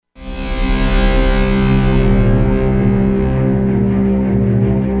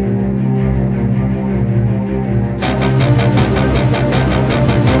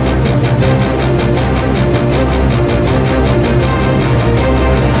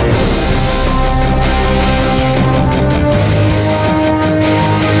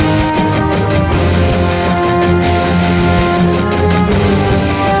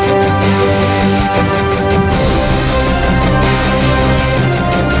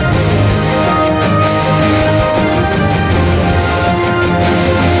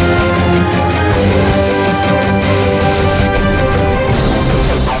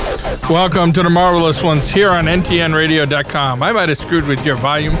Welcome to the Marvelous Ones here on ntnradio.com. I might have screwed with your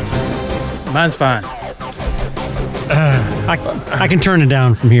volume. Mine's fine. I can turn it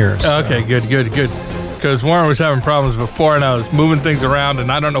down from here. So. Okay, good. Because Warren was having problems before, and I was moving things around, and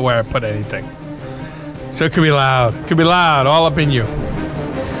I don't know where I put anything. So it could be loud. All up in you.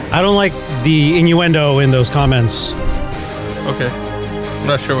 I don't like the innuendo in those comments. Okay. I'm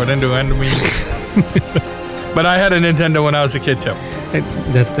not sure what innuendo means. But I had a Nintendo when I was a kid, too.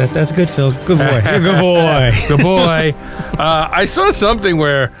 That's good, Phil. Good boy. You're a good boy. Good boy. I saw something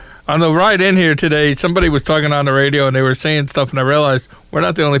where on the ride in here today, somebody was talking on the radio and they were saying stuff, and I realized we're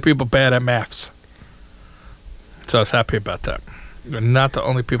not the only people bad at maths. So I was happy about that. We're not the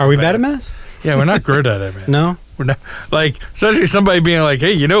only people. Are we bad at math? Yeah, we're not good at it, man. No? We're not. Like, especially somebody being like,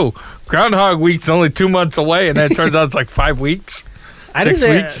 hey, Groundhog Week's only 2 months away, and then it turns out it's like 5 weeks. 6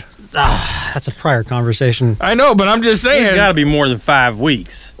 weeks. That's a prior conversation. I know, but I'm just saying. It's got to be more than 5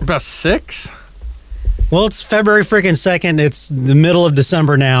 weeks. About 6? Well, it's February freaking 2nd. It's the middle of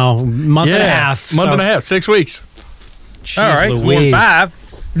December now. Month and a half. Month and a half. 6 weeks. All right, it's more than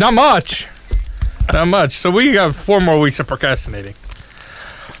 5. Not much. So we got 4 more weeks of procrastinating.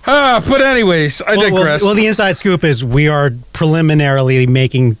 But anyways, I digress. Well, the inside scoop is we are preliminarily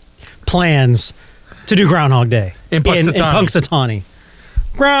making plans to do Groundhog Day. In Punxsutawney.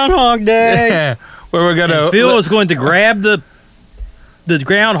 Groundhog Day. Yeah, where we're going to... Phil is going to grab the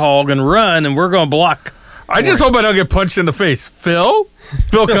groundhog and run, and we're going to block. I just hope I don't get punched in the face. Phil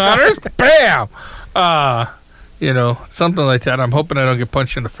Connors? Bam! Something like that. I'm hoping I don't get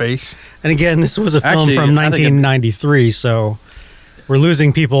punched in the face. And again, this was a film from 1993, so we're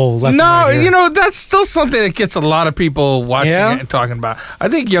losing people left and right here. That's still something that gets a lot of people watching it and talking about. I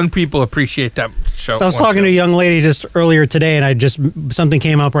think young people appreciate that show. So I was talking to a young lady just earlier today, and something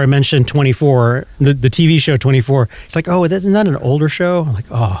came up where I mentioned 24, the TV show 24. It's like, oh, isn't that an older show? I'm like,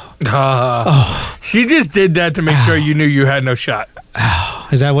 oh. She just did that to make sure you knew you had no shot.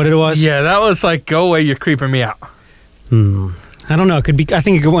 Is that what it was? Yeah, that was like, go away, you're creeping me out. I don't know. It could be. I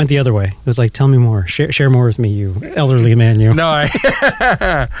think it went the other way. It was like, tell me more. Share more with me, you elderly man, you. No,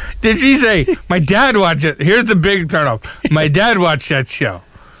 did she say, my dad watched it? Here's the big turnoff. My dad watched that show.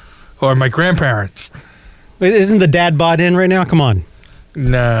 Or my grandparents. Isn't the dad bought in right now? Come on.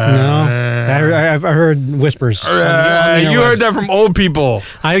 No. I've heard whispers. You heard that from old people.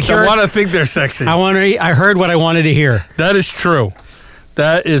 I want to think they're sexy. I heard what I wanted to hear. That is true.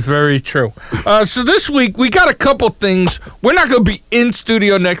 That is very true. So this week, we got a couple things. We're not going to be in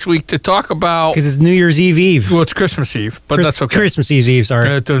studio next week to talk about... Because it's New Year's Eve. Well, it's Christmas Eve, but that's okay. Christmas Eve,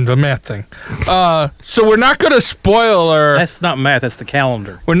 sorry. The math thing. So we're not going to spoil her... That's not math, that's the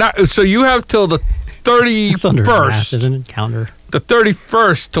calendar. We're not. So you have till the 31st. It's under math, isn't it? Calendar. The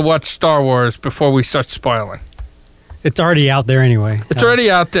 31st to watch Star Wars before we start spoiling. It's already out there anyway. It's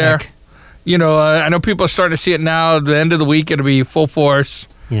already out there. Heck. I know people are starting to see it now. At the end of the week, it'll be full force.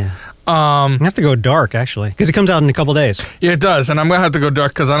 Yeah. I have to go dark, actually, because it comes out in a couple days. Yeah, it does, and I'm going to have to go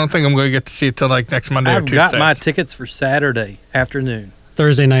dark because I don't think I'm going to get to see it till like next Monday or Tuesday. I've got my tickets for Saturday afternoon.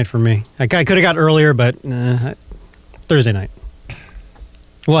 Thursday night for me. I could have got earlier, but Thursday night.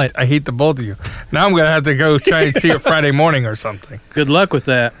 What? I hate the both of you. Now I'm going to have to go try and see it Friday morning or something. Good luck with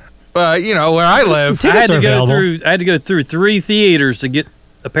that. Where I live, I had to go through 3 theaters to get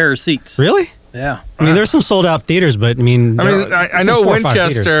a pair of seats. Really? Yeah. I mean, there's some sold out theaters, but I know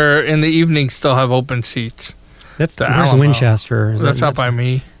Winchester in the evening still have open seats. Where's Winchester? That's out by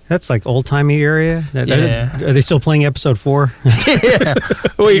me. That's like old timey area. Yeah. Are they still playing episode 4? Yeah.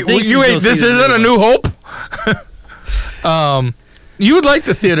 Wait, this isn't a New Hope? You would like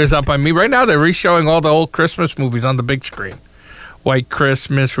the theaters out by me. Right now, they're re-showing all the old Christmas movies on the big screen. White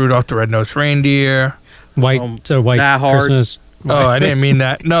Christmas, Rudolph the Red-Nosed Reindeer. White Die Hard. Christmas. Oh, I didn't mean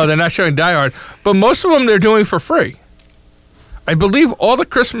that. No, they're not showing Die Hard. But most of them they're doing for free. I believe all the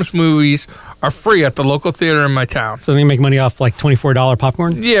Christmas movies are free at the local theater in my town. So they make money off like $24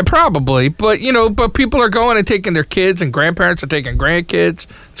 popcorn? Yeah, probably. But, but people are going and taking their kids, and grandparents are taking grandkids.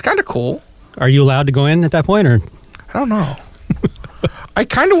 It's kind of cool. Are you allowed to go in at that point, or? I don't know. I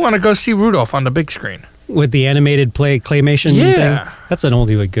kind of want to go see Rudolph on the big screen. With the animated claymation thing? That's an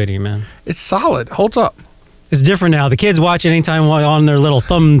oldie but goodie, man. It's solid. Holds up. It's different now. The kids watch it anytime on their little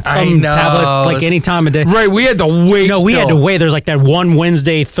thumb tablets, like any time of day. Right, we had to wait. No, we had to wait. There's like that one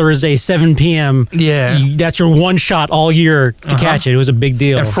Wednesday, Thursday, 7 p.m. Yeah. That's your one shot all year to catch it. It was a big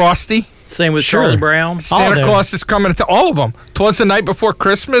deal. And Frosty. Same with Charlie Brown. Santa Claus is coming to all of them. Twas the night before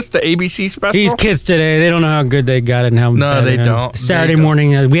Christmas, the ABC special. These kids today, they don't know how good they got it and how No, they don't. Saturday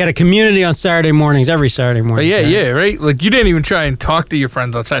morning, we had a community on Saturday mornings, every Saturday morning. Yeah, right? Like, you didn't even try and talk to your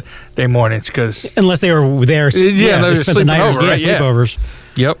friends on Saturday mornings because... Unless they were there. Yeah, they spent the night over, right? sleepovers.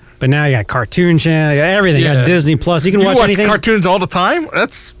 Yep. But now you got Cartoon Channel, you got everything. You Yeah. got Disney Plus. You can watch anything. cartoons all the time.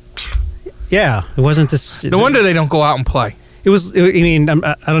 That's Yeah, it wasn't this. no wonder they don't go out and play. It was. I mean,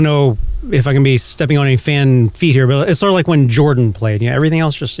 I don't know if I can be stepping on any fan feet here, but it's sort of like when Jordan played. Yeah, everything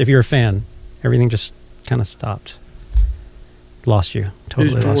else just, if you're a fan, everything just kind of stopped. Lost you.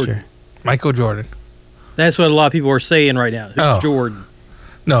 Totally Who's lost Jordan? you. Michael Jordan. That's what a lot of people are saying right now. Who's Oh. Jordan?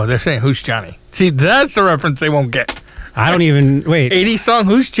 No, they're saying who's Johnny. See, that's the reference they won't get. I don't even wait. 80s song,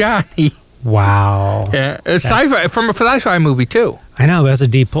 who's Johnny? Wow. Yeah, it's sci-fi from a sci-fi movie too. I know, but that's a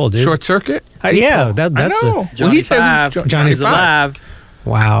deep pull, dude. Short Circuit. Yeah, that's I know. Johnny he said Five. who's Johnny Johnny's Five. alive.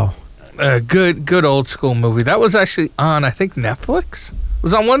 wow. Good old school movie. That was actually on, I think, Netflix. It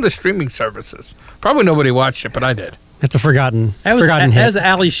was on one of the streaming services. Probably nobody watched it, but I did. That's a forgotten That was forgotten that was hit.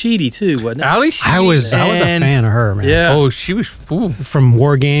 Ali Sheedy too, wasn't it? Ali Sheedy. I was a fan of her, man. Yeah. Oh, she was. Ooh. From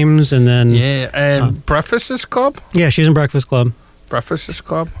War Games, and then Yeah, and Breakfast Club. yeah, she's in Breakfast Club. Breakfast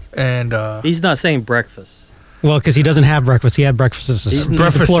Club, and He's not saying breakfast. Well, because he doesn't have breakfast. He had breakfast. He's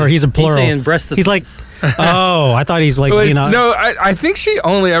a plural. He's a plural. He's saying breast. He's like, oh, I thought he's like, Wait, you know. no, I think she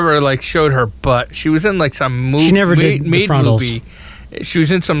only ever like showed her butt. She was in like some movie. She never did the maid frontals. movie. She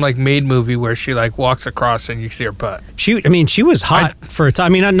was in some like maid movie where she like walks across and you see her butt. I mean, she was hot for a time. I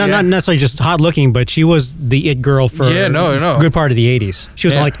mean, not necessarily just hot looking, but she was the it girl for Yeah, no. a good part of the 80s. She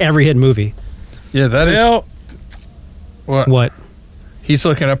was in Yeah. like every hit movie. Yeah, that is. well, What? He's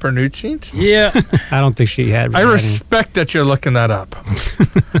looking up her nude scenes. yeah. I don't think she had. I respect that you're looking that up.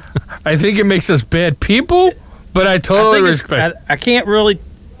 I think it makes us bad people, but I totally think it's- respect. I can't really.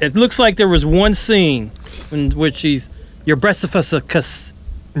 It looks like there was one scene in which your breastifus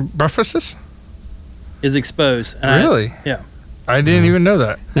Breakfasts? is exposed. And Really? yeah. I didn't even know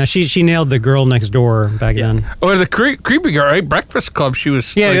that. Now she nailed the girl next door back Yeah. then. Or the creepy girl, right? Breakfast Club. She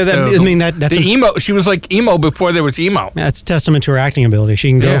was. Yeah, like I mean that's the emo. She was like emo before there was emo. that's testament to her acting ability. She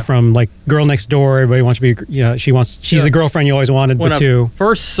can go Yeah. from like girl next door. Everybody wants to be. You know, she's the girlfriend you always wanted. When But I two.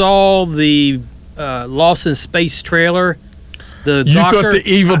 first saw the Lost in Space trailer, the You doctor. thought the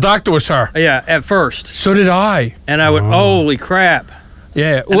evil doctor was her. Yeah, at first, So did I. and I went, "Holy crap!"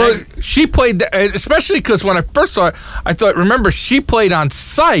 Yeah. Well, she played, especially because when I first saw it, I thought, remember, she played on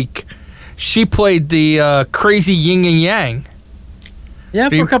Psych. She played the crazy yin and yang. Yeah,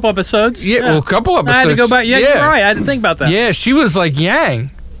 for a couple episodes. Yeah, well, a couple episodes. I had to go back. Yeah, you're right. I had to think about that. Yeah, she was like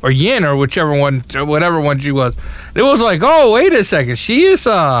Yang or Yin or whatever one she was. It was like, oh, wait a second, she's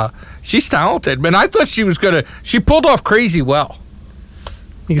talented. But I thought she pulled off crazy well.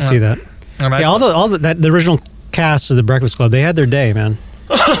 You can see that. And Yeah, the original cast of the Breakfast Club, they had their day, man.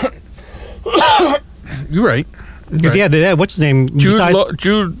 You're right. Because what's his name?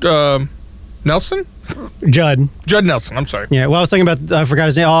 Jude Nelson? Judd. Judd Nelson, I'm sorry. Yeah, well, I was thinking about, I forgot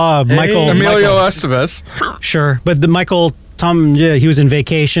his name. Oh, Michael. Emilio Michael. Estevez. Sure. But the Michael, yeah, he was in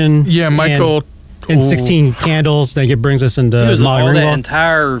Vacation. Yeah, Michael. And 16 Candles. That brings us into He was in Molly all that Ringwald.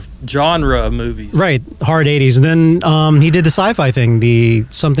 entire genre of movies. Right, hard 80s. And then he did the sci-fi thing, the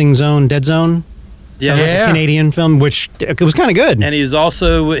Something Zone, Dead Zone. Yeah. That was like a Canadian film, which it was kind of good. And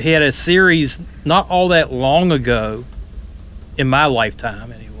he had a series not all that long ago, in my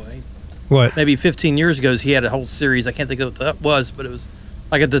lifetime anyway. What? Maybe 15 years ago, he had a whole series. I can't think of what that was, but it was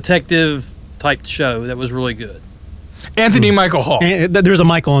like a detective type show that was really good. Anthony Michael Hall. And there's a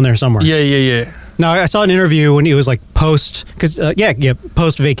Michael in there somewhere. Yeah. Now, I saw an interview when he was like post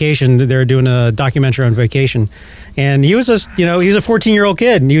Vacation. They were doing a documentary on Vacation. And he was just, he was a 14-year-old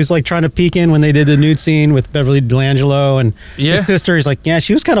kid. And he was like trying to peek in when they did the nude scene with Beverly D'Angelo and his sister. He's like, yeah,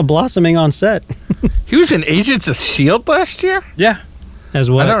 she was kind of blossoming on set. He was in Agents of S.H.I.E.L.D. last year? Yeah. As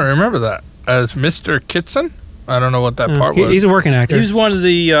what? I don't remember that. As Mr. Kitson? I don't know what that part was. He's a working actor. He was one of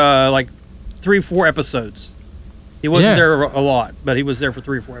the 3-4 episodes. He wasn't there a lot, but he was there for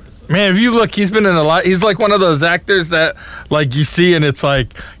 3 or 4 episodes. Man, if you look, he's been in a lot. He's like one of those actors that, like, you see and it's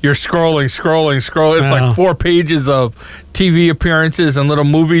like you're scrolling. It's like 4 pages of TV appearances and little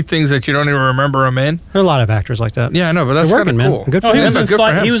movie things that you don't even remember him in. There are a lot of actors like that. Yeah, I know, but that's They're kind working, of man. cool. Good for Oh,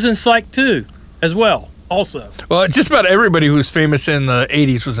 him. he was in Psych too, as well. Also, Well, just about everybody who's famous in the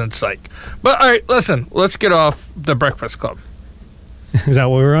 80s was in Psych. But, all right, listen, let's get off the Breakfast Club. Is that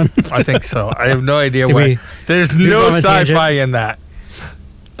what we were on? I think so. I have no idea Did why. we There's go no on a tangent? sci-fi in that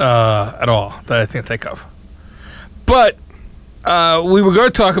at all that I can think of. But we were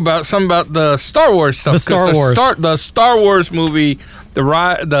going to talk about the Star Wars stuff. The Star Wars. The Star Wars movie, the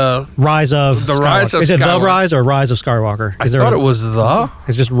Rise of The Skywalker. Rise of Is it Skywalker. The Rise or Rise of Skywalker? I thought it was the.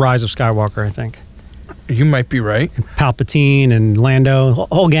 It's just Rise of Skywalker, I think. You might be right. Palpatine and Lando.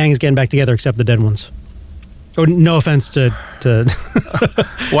 Whole gang is getting back together except the dead ones. Oh, no offense to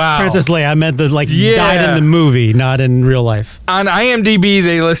Wow. Princess Leia. I meant Yeah. died in the movie, not in real life. On IMDb,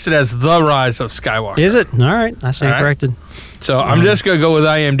 they listed as The Rise of Skywalker. Is it? All right. I stand All right. corrected. So I'm just going to go with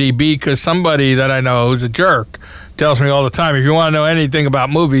IMDb because somebody that I know who's a jerk tells me all the time, if you want to know anything about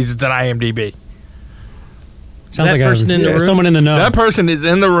movies, it's on IMDb. Sounds that like person in the room? someone in the know. That person is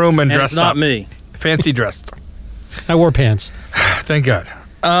in the room and And dressed it's not up. me. Fancy dressed. I wore pants. Thank God.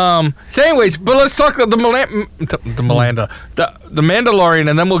 So anyways, but let's talk the Mandalorian,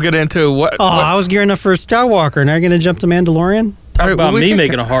 and then we'll get into what. Oh, I was gearing up for Skywalker. Now you're going to jump to Mandalorian? Talk right, about we me can-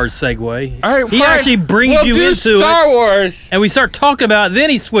 making a hard segue. All right, He fine. actually brings We'll you do into Star it, Wars. and we start talking about it, then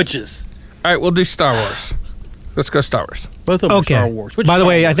he switches. All right, we'll do Star Wars. Let's go Star Wars. Both of them Okay. are Star Wars. Which By the Star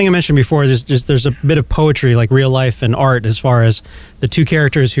way, I Wars? think I mentioned before, there's a bit of poetry, like real life and art, as far as the two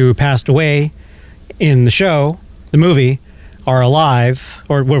characters who passed away in the show, the movie, are alive,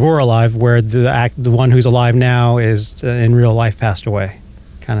 or were alive, where the one who's alive now is in real life passed away,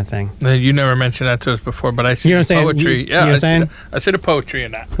 kind of thing. You never mentioned that to us before, but I see You know what I'm saying? poetry. You know what I'm saying? I see the poetry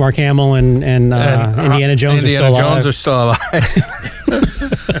in that. Mark Hamill and Indiana Jones Indiana are still Jones alive. are still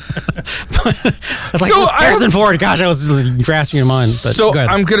alive. I was like, So I Harrison Ford. Gosh, I was grasping your mind. But So go ahead.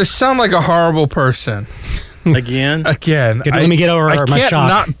 I'm gonna sound like a horrible person again. again. Good, let me get over I my can't shock.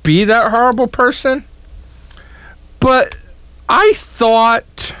 not be that horrible person, but I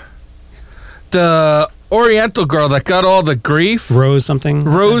thought the Oriental girl that got all the grief, Rose something.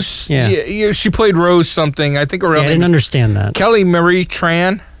 Rose. Yeah. She played Rose something. I think her real Yeah, I name didn't is understand that. Kelly Marie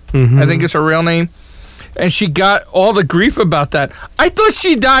Tran. Mhm. I think it's her real name. And she got all the grief about that. I thought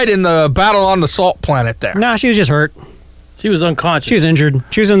she died in the battle on the salt planet there. Nah, she was just hurt. She was unconscious. She was injured.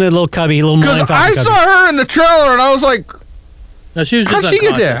 She was in the little cubby, little Millennium Because I Falcon saw cubby. her in the trailer and I was like, No, she was just how'd she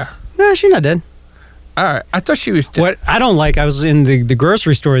unconscious. get there? Nah, she's not dead. All right. I thought she was dead. What I don't like, I was in the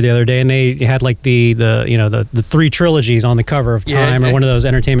grocery store the other day, and they had like the three trilogies on the cover of Yeah, Time or yeah. one of those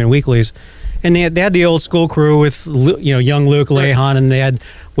Entertainment Weeklies, and they had the old school crew with young Luke, Leia, and they had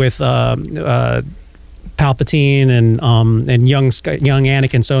with Palpatine and young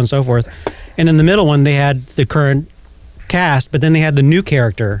Anakin, so on and so forth, and in the middle one they had the current cast, but then they had the new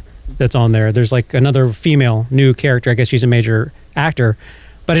character that's on there. There's like another female new character. I guess she's a major actor.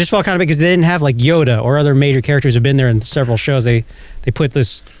 But I just felt kind of because they didn't have like Yoda or other major characters who've been there in several shows. They put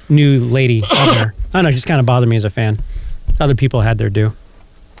this new lady on there. I don't know, it just kind of bothered me as a fan. Other people had their due.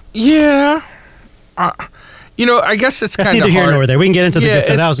 Yeah. I guess it's That's kind of neither here hard. nor there. We can get into the Yeah, good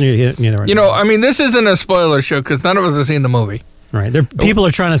stuff. That was neither. I mean, this isn't a spoiler show because none of us have seen the movie. Right. People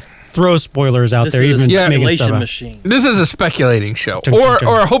are trying to throw spoilers out This there, is even a making stuff simulation up. machine. This is a speculating show. Dun, dun, dun.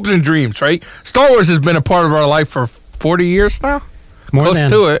 Or hopes and dreams, right? Star Wars has been a part of our life for 40 years now. More Close than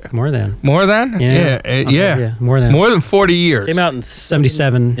to it. More than. More than? Yeah. More than. More than 40 years. Came out in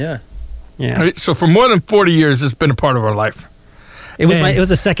 77. Yeah. Yeah. Right? So for more than 40 years, it's been a part of our life. It was Man. it was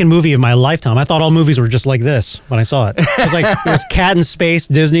the second movie of my lifetime. I thought all movies were just like this when I saw it. It was like it was Cat in Space,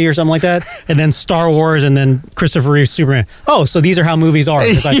 Disney or something like that, and then Star Wars, and then Christopher Reeve's Superman. Oh, so these are how movies are.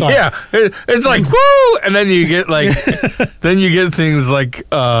 'cause I thought, Yeah, it's like woo, and then you get like, then you get things like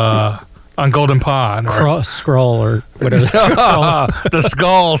on Golden Pond or Scroll or whatever. the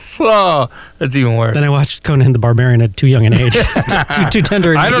skulls. Oh, that's even worse. Then I watched Conan the Barbarian at too young an age, too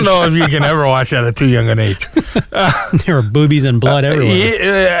tender. An I don't age. know if you can ever watch that at too young an age. There were boobies and blood everywhere.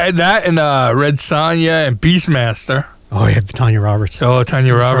 Yeah, that and Red Sonja and Beastmaster. Oh yeah, Tanya Roberts. Oh,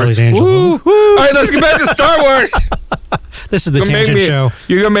 Tanya Roberts. Charlie's Angel. Woo. All right, let's get back to Star Wars. This is the Gonna make tangent me- show.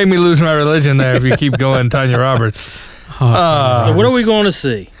 You're gonna make me lose my religion there if you keep going, Tanya Roberts. So what are we going to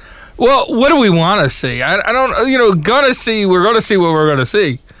see? Well, what do we want to see? I don't. Gonna see. We're gonna see what we're gonna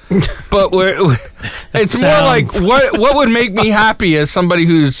see. But it's more sound. like what would make me happy as somebody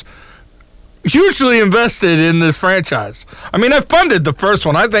who's hugely invested in this franchise. I mean, I funded the first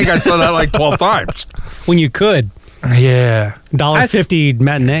one. I think I saw that like 12 times. When you could Yeah. $1.50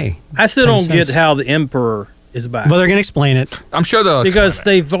 matinee. I still 10 don't get cents. how the Emperor is back. Well, they're gonna explain it. I'm sure they'll Because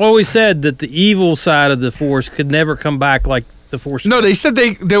explain they've always said that the evil side of the Force could never come back like the Force. it. No, they said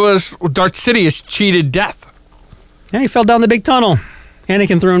there was Darth Sidious cheated death. Yeah, he fell down the big tunnel.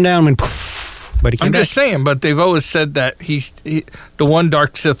 Anakin threw him down and went poof, but he came I'm back. just saying, but they've always said that the one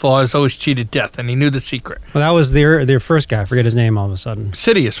Dark Sith Lord has always cheated death, and he knew the secret. Well, that was their first guy. I forget his name all of a sudden.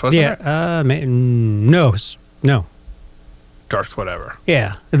 Sidious, wasn't it? No. Darth whatever.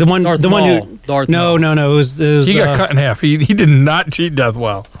 Yeah, the one Darth who Darth no. It was He got cut in half. He did not cheat death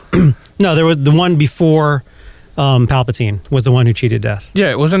well. No, there was the one before Palpatine was the one who cheated death.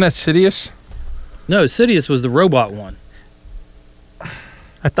 Yeah, wasn't that Sidious? No, Sidious was the robot one.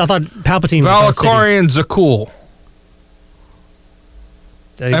 I thought Palpatine was Sidious. Valakorian Zakul.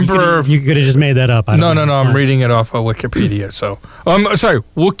 Emperor. You could have just made that up. I don't know. No. It's I'm fine. reading it off of Wikipedia. So, sorry,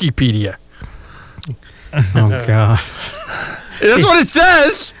 Wikipedia. Oh god, That's what it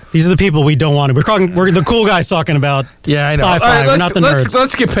says. these are the people we don't want to. We're the cool guys talking about. Yeah, I know. Sci-fi. All right, We're not the nerds.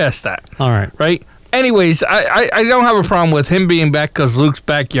 Let's get past that. All right. Right? Anyways, I don't have a problem with him being back because Luke's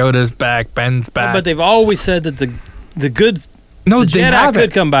back, Yoda's back, Ben's back. But they've always said that the good no, the they Jedi haven't.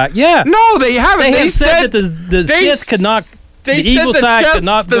 could come back. Yeah. No, they haven't. They have said that the Sith could not. They The said evil side could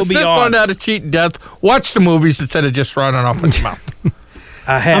not the go Sith beyond. learned how to cheat death. Watch the movies instead of just running off with your mouth.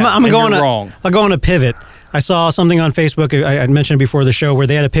 I have. I'm and going you're to, wrong. I'll go on a pivot. I saw something on Facebook. I mentioned before the show where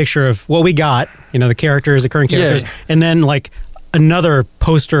they had a picture of what we got. You know, the characters, the current characters, Yeah. and then like another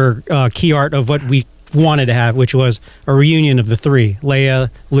poster key art of what we wanted to have, which was a reunion of the three: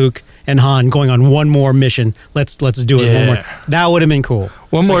 Leia, Luke, and Han going on one more mission. Let's do it one more. Yeah. That would have been cool.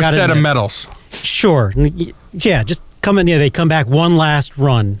 One more I gotta set of admit. medals. Sure. Yeah, just come in. Yeah, they come back one last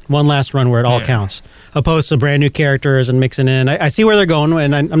run where it all Yeah. counts, opposed to brand new characters and mixing in. I see where they're going,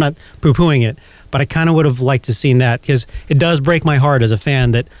 and I'm not poo-pooing it, but I kind of would have liked to seen that because it does break my heart as a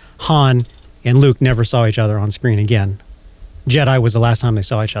fan that Han and Luke never saw each other on screen again. Jedi was the last time they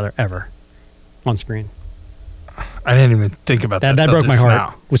saw each other ever on screen. I didn't even think about that. That till broke my just heart.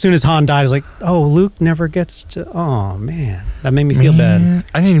 now. As soon as Han died, I was like, oh, Luke never gets to. Oh man, that made me feel bad. Man,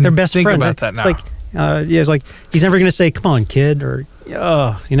 I didn't even They're best think friends. about that It's now. like, it's like he's never gonna say, "Come on, kid," or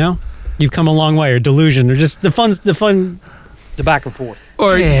you know, you've come a long way, or delusion, or just the fun. The back and forth.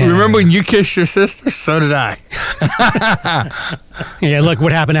 Or Yeah. remember when you kissed your sister? So did I. Yeah, look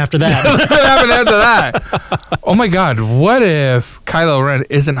what happened after that. What happened after that? Oh my God! What if Kylo Ren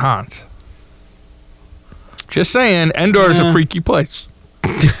isn't Hans? Just saying, Endor is a Yeah. freaky place.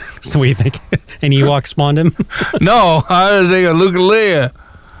 So what do you think? An Ewok spawned him? No, I was thinking Luke and Leia.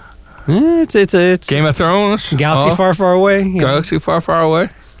 It's Game of Thrones. galaxy Oh, far, far away. Yeah. Galaxy far, far away.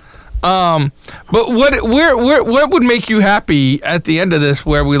 But what would make you happy at the end of this,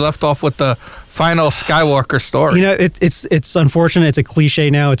 where we left off with the final Skywalker story? You know, it's unfortunate. It's a cliche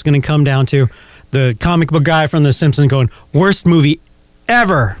now. It's going to come down to the comic book guy from The Simpsons going, worst movie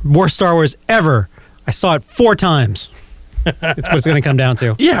ever, worst Star Wars ever. I saw it 4 times. It's what it's going to come down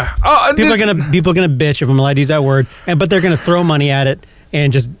to. Yeah. People are gonna bitch if I'm allowed to use that word, but they're gonna throw money at it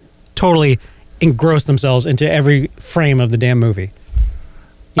and just totally engross themselves into every frame of the damn movie.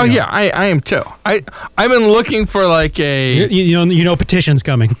 You know, Yeah, I am too. I've been looking for like a. you know, petitions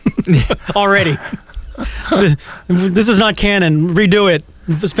coming already. This is not canon. Redo it.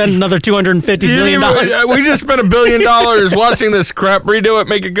 Spend another $250 million. We just spent $1 billion watching this crap. Redo it,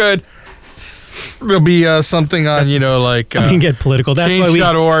 make it good. There'll be something on, like We can get political.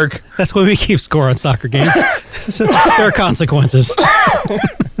 change.org. That's why we keep score on soccer games. So there are consequences.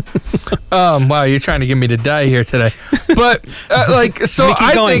 Wow, you're trying to get me to die here today. But so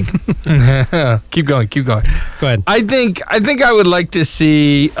Keep going. think keep going. Go ahead. I think I would like to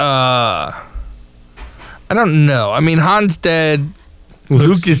see I don't know. I mean, Han's dead.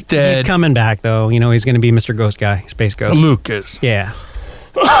 Luke is dead. He's coming back though. You know, he's going to be Mr. Ghost Guy, Space Ghost. Luke is. Yeah.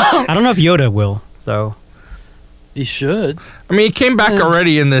 I don't know if Yoda will though, He should. I mean, he came back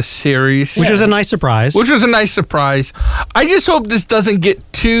already in this series. which was a nice surprise. Which was a nice surprise. I just hope this doesn't get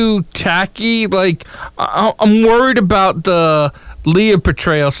too tacky. Like, I'm worried about the Leia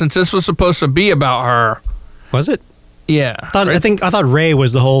portrayal since this was supposed to be about her. Was it? Yeah. I thought Rey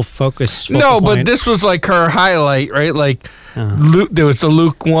was the whole focus. focal No, but point. this was like her highlight, right? Like, Uh-huh. Luke, there was the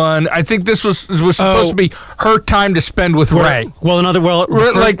Luke one. I think this was supposed to be her time to spend with Rey. Well,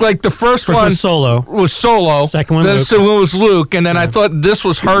 Like the first one was Solo. was Solo. Second one, the Luke. second one was Luke, and then I thought this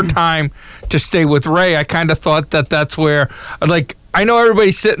was her time to stay with Rey. I kind of thought that's where, like, I know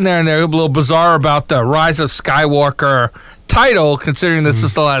everybody's sitting there and they're a little bizarre about the Rise of Skywalker title, considering this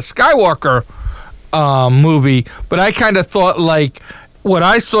is the last Skywalker movie. But I kind of thought, like, what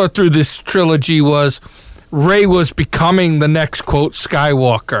I saw through this trilogy was Rey was becoming the next, quote,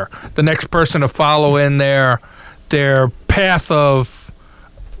 Skywalker, the next person to follow in their path of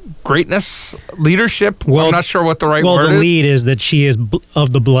greatness, leadership. Well, I'm not sure what the right Well, word the is. lead is that she is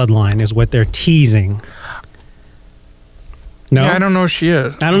of the bloodline, is what they're teasing. No, Yeah, I don't know if she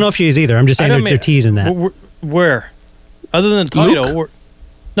is. I don't know if she is either. I'm just saying they're teasing that. Where? Other than the title? Luke?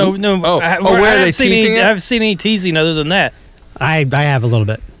 No. Oh, I where are they haven't seen teasing any, it? I haven't seen any teasing other than that. I have a little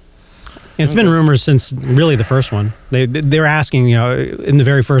bit. It's been rumors since really the first one. They're asking, in the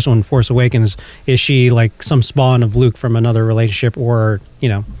very first one, Force Awakens, is she like some spawn of Luke from another relationship, or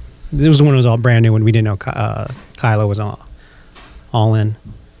this was when it was all brand new when we didn't know Kylo was all in.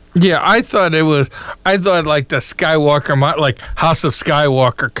 Yeah, I thought like the Skywalker, like House of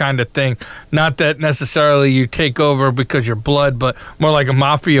Skywalker kind of thing. Not that necessarily you take over because you're blood, but more like a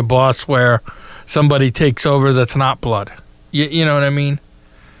mafia boss where somebody takes over that's not blood. You know what I mean?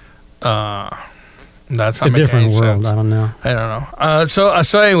 That's It's a different world. I don't know. I don't know.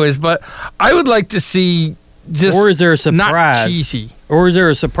 So anyways, but I would like to see just Or is there a surprise? not cheesy. Or is there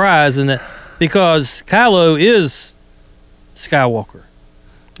a surprise in that? Because Kylo is Skywalker.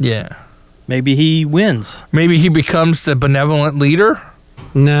 Yeah. Maybe he wins. Maybe he becomes the benevolent leader.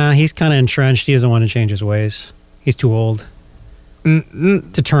 Nah, he's kind of entrenched. He doesn't want to change his ways. He's too old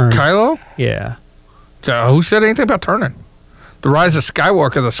to turn. Kylo? Yeah. Who said anything about turning? The Rise of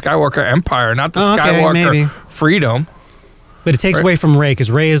Skywalker, the Skywalker Empire, not the Skywalker maybe. freedom. But it takes away from Rey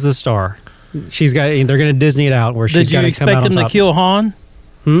because Rey is the star. They're going to Disney it out where she's got to come out on top. Did you expect him to kill Han?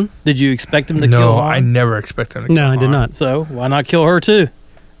 Did you expect him to kill Han? No, I never expected him to kill No, Han. I did not. So why not kill her too?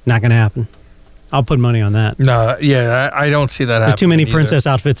 Not going to happen. I'll put money on that. No, yeah, I don't see that happening. There's too many princess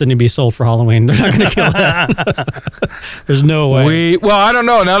outfits that need to be sold for Halloween. They're not going to kill that. There's no way. Well, I don't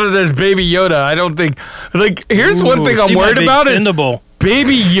know. Now that there's Baby Yoda, I don't think. Like, here's one thing I'm worried about is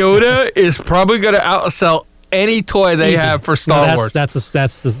Baby Yoda is probably going to outsell any toy they have for Star Wars. That's a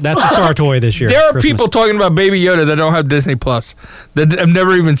Star toy this year. There are Christmas. people talking about Baby Yoda that don't have Disney Plus that have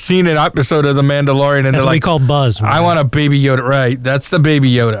never even seen an episode of The Mandalorian, and That's they're what we like, call Buzz. "I want a Baby Yoda." Right? That's the Baby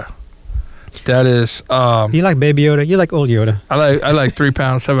Yoda. That is. You like Baby Yoda? You like old Yoda? I like 3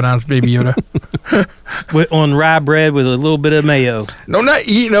 pound, 7 ounce Baby Yoda. On rye bread with a little bit of mayo. No, not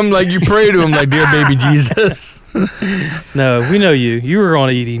eating them like you pray to him, like dear baby Jesus. No, we know you. You were on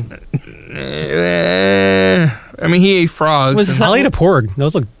eating. I mean, he ate frogs. I'll eat a porg.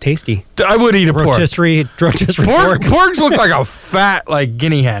 Those look tasty. I would eat a pork. Rotisserie pork. Porgs look like a fat, like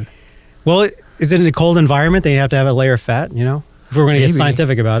guinea hen. Well, is it in a cold environment? They have to have a layer of fat, you know? If we're going to get Maybe.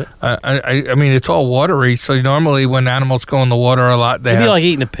 scientific about it. I mean, it's all watery, so normally when animals go in the water a lot, they It'd have be like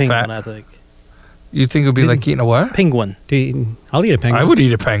eating a penguin, fat. I think. You think it would be like eating a what? Penguin. I'll eat a penguin. I would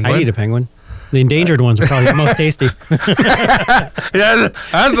eat a penguin. I'd eat a penguin. The endangered ones are probably the most tasty. Yeah,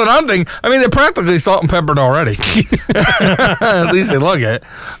 that's what I'm thinking. I mean, they're practically salt and peppered already. At least they look it.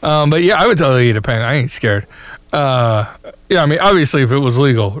 But yeah, I would totally eat a penguin. I ain't scared. Yeah, I mean, obviously, if it was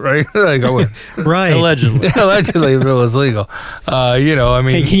legal, right? Like I would. Right. Allegedly. Allegedly, if it was legal. You know, I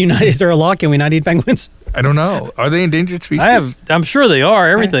mean. Can you not, is there a law? Can we not eat penguins? I don't know. Are they endangered species? I'm sure they are.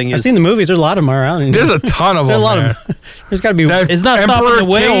 Everything I've is. seen the movies. There's a lot of them around. There's a ton of There's them. a lot man. of them. There's got to be. That It's not Emperor stopping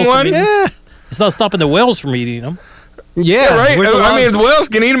the King whales. one? Yeah. It's not stopping the whales from eating them. Yeah, Right? I mean, if whales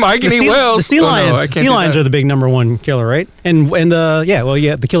can eat them, I can eat whales. The sea lions. I can't Sea do lions that. are the big number one killer, right? And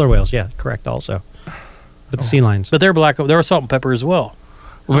the killer whales. Yeah, correct. Also, but the sea lions. But they're black. They're salt and pepper as well.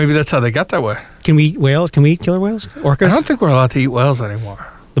 Well, maybe that's how they got that way. Can we eat whales? Can we eat killer whales? Orcas? I don't think we're allowed to eat whales anymore.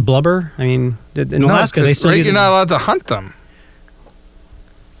 The blubber. I mean, in No, Alaska they still right, use. you're not allowed to hunt them.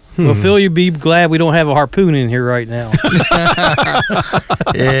 Well, Phil, you'd be glad we don't have a harpoon in here right now.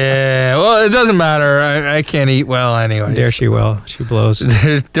 Yeah, well, it doesn't matter. I can't eat well anyway. There she will. She blows.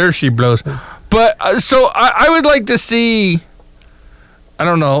 There she blows. But so I would like to see. I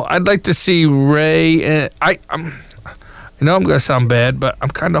don't know. I'd like to see Ray. I know I'm gonna sound bad, but I'm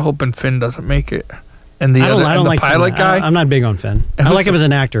kind of hoping Finn doesn't make it. And the like pilot Finn. guy. I'm not big on Finn. I like him as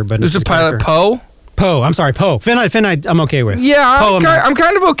an actor, but There's a pilot, Poe. Poe. I'm sorry, Poe. Finn. I'm okay with. Yeah, Poe, I'm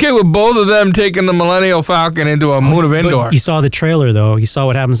kind of okay with both of them taking the Millennial Falcon into a moon of Endor. You saw the trailer, though. You saw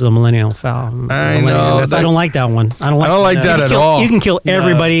what happens to the Millennial Falcon. I know. I don't like that one. I don't like that at all. You can kill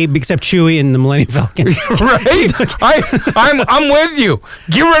everybody except Chewie and the Millennium Falcon. Right? I'm with you.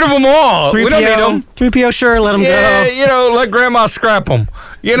 Get rid of them all. We don't need them. 3PO, sure, let them Yeah, go. you know, let Grandma scrap them.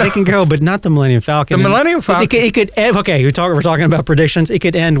 You know, They can go, but not the Millennium Falcon. The Millennium Falcon. It could end, okay, we're talking about predictions. It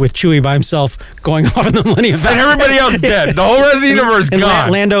could end with Chewie by himself going off in the Millennium Falcon. and everybody else dead. The whole rest of the universe And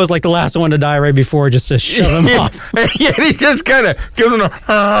gone. Lando is like the last one to die right before just to shove him off. Yeah, he just kind of gives him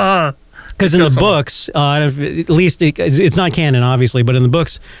a. Because in the books, at least it's not canon, obviously, but in the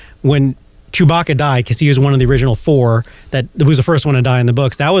books, when Chewbacca died, because he was one of the original 4 that was the first one to die in the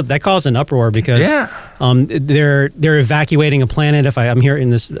books, that caused an uproar because they're evacuating a planet. If I'm hearing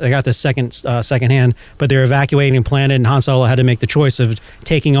this, I got this secondhand, but they're evacuating a planet, and Han Solo had to make the choice of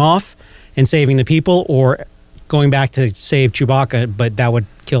taking off and saving the people, or going back to save Chewbacca, but that would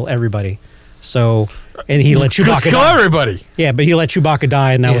kill everybody. So. And he let Chewbacca kill die. everybody. Yeah, but he let Chewbacca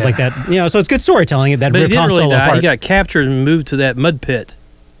die, and that was like that. You know, so it's good storytelling. That But he ripped didn't Han really Solo die. apart. He got captured and moved to that mud pit.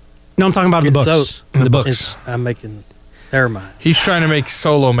 No, I'm talking about in the books. In the books. I'm making. Never mind. He's trying to make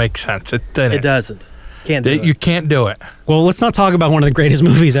Solo make sense. It didn't. It doesn't. Can't do it. You can't do it. Well, let's not talk about one of the greatest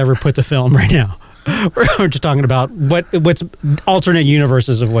movies ever put to film right now. We're just talking about what's alternate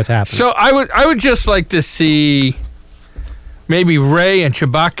universes of what's happening. So I would just like to see maybe Rey and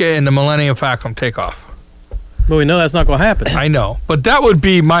Chewbacca and the Millennium Falcon take off. But we know that's not going to happen. I know, but that would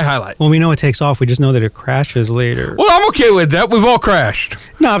be my highlight. Well, we know it takes off. We just know that it crashes later. Well, I'm okay with that. We've all crashed.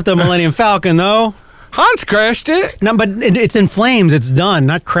 Not the Millennium Falcon, though. Hans crashed it. No, but it's in flames. It's done.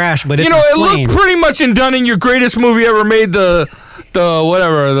 Not crashed, but it's in it flames. looked pretty much in done in your greatest movie ever made, the Solo.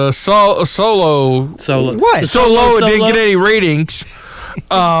 What? Solo didn't get any ratings.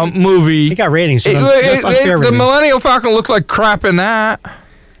 Movie. It got ratings. That's unfair the ratings. Millennium Falcon looked like crap in that.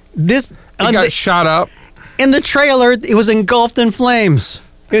 This It got shot up. in the trailer. It was engulfed in flames.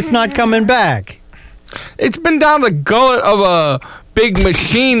 It's not coming back. It's been down the gullet of a big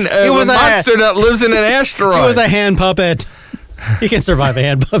machine, It was a monster that lives in an asteroid. It was a hand puppet. You can survive a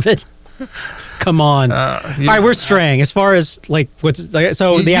hand puppet. Come on. All right, we're straying as far as the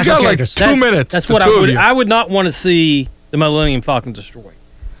actual got like characters. 2 minutes. That's what the I two of would. you. I would not want to see the Millennium Falcon destroyed.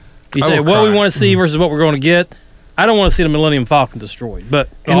 You I say will what we cry. want to see versus what we're going to get. I don't want to see the Millennium Falcon destroyed, but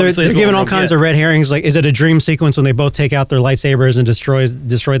And they're giving all kinds of red herrings. Like, is it a dream sequence when they both take out their lightsabers and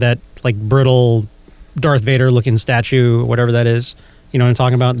destroy that brittle Darth Vader looking statue, whatever that is? You know what I'm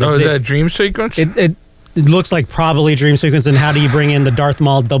talking about? Is that a dream sequence? It looks like probably a dream sequence. And how do you bring in the Darth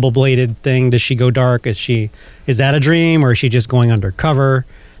Maul double bladed thing? Does she go dark? Is that a dream, or is she just going undercover?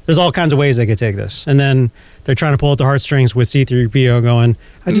 There's all kinds of ways they could take this. And then they're trying to pull at the heartstrings with C-3PO going,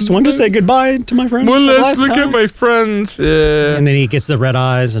 I just wanted to say goodbye to my friends. Well, for the let's last look time." at my friends. And then he gets the red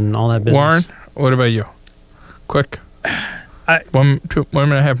eyes and all that business. Warren, what about you? Quick.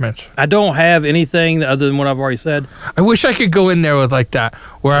 1.5 minutes. I don't have anything other than what I've already said. I wish I could go in there with like that,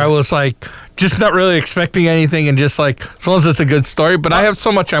 where I was like just not really expecting anything and just like as long as it's a good story. But I have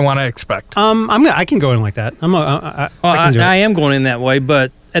so much I want to expect. I can go in like that. I can do it. I am going in that way,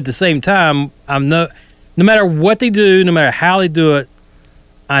 but at the same time, no matter what they do, no matter how they do it,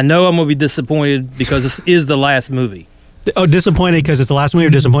 I know I'm going to be disappointed because this is the last movie. Oh, disappointed because it's the last movie, or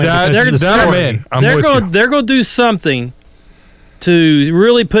disappointed because it's the I'm story? in. I'm they're with going. you. They're going to do something to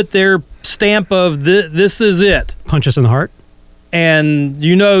really put their stamp of this is it, Punch us in the heart. and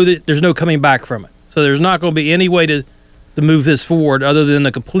you know that there's no coming back from it. So there's not going to be any way to move this forward other than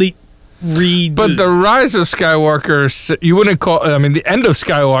a complete redo. But the Rise of Skywalker, you wouldn't call. I mean, the end of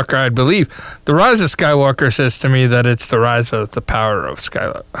Skywalker, I believe. The Rise of Skywalker says to me that it's the rise of the power of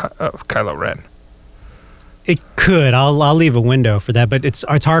Kylo Ren. It could. I'll leave a window for that, but it's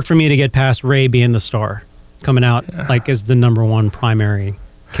hard for me to get past Rey being the star, coming out as the number one primary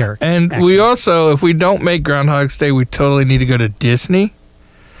character. And we also, if we don't make Groundhog's Day, we totally need to go to Disney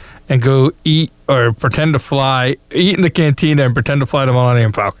and go eat or pretend to fly, eat in the cantina and pretend to fly the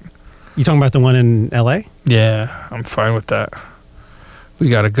Millennium Falcon. You talking about the one in L.A.? Yeah, I'm fine with that. We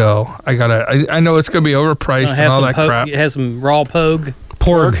gotta go. I know it's gonna be overpriced and all that crap. Has some raw Porg.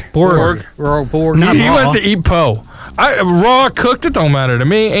 raw pork. Not He raw. wants to eat po. Raw cooked, it don't matter to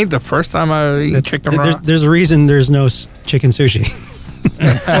me. Ain't the first time I eat chicken raw. There's a reason there's no chicken sushi.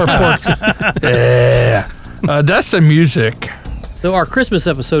 Or pork. Yeah, that's the music. So our Christmas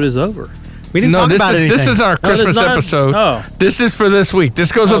episode is over. We didn't talk about anything. This is our No, there's Christmas not- episode. oh. This is for this week.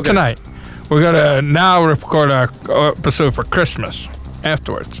 This goes up Okay. tonight. We're gonna now record our episode for Christmas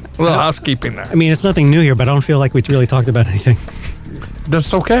afterwards. A little housekeeping there. I mean, it's nothing new here, but I don't feel like we really talked about anything.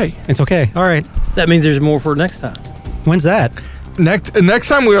 That's okay. It's okay. All right. That means there's more for next time. When's that? Next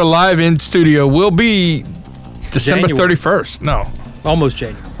time we are live in studio will be December January. 31st. No, Almost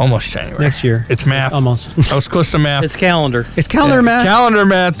January. almost January. Next year. It's math. Almost. I was close to math. It's calendar. It's calendar math. Calendar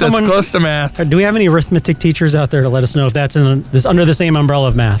math. Someone- That's close to math. Do we have any arithmetic teachers out there to let us know if that's under the same umbrella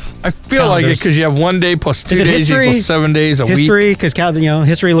of math? I feel like it Calendars. because you have 1 day plus 2 Is it days history? equals 7 days a week. History, because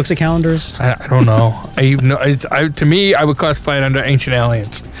history looks at calendars. I don't know. To me, I would classify it under ancient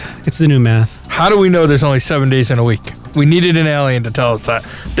aliens. It's the new math. How do we know there's only 7 days in a week? We needed an alien to tell us that.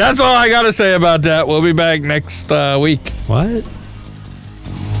 That's all I got to say about that. We'll be back next week. What?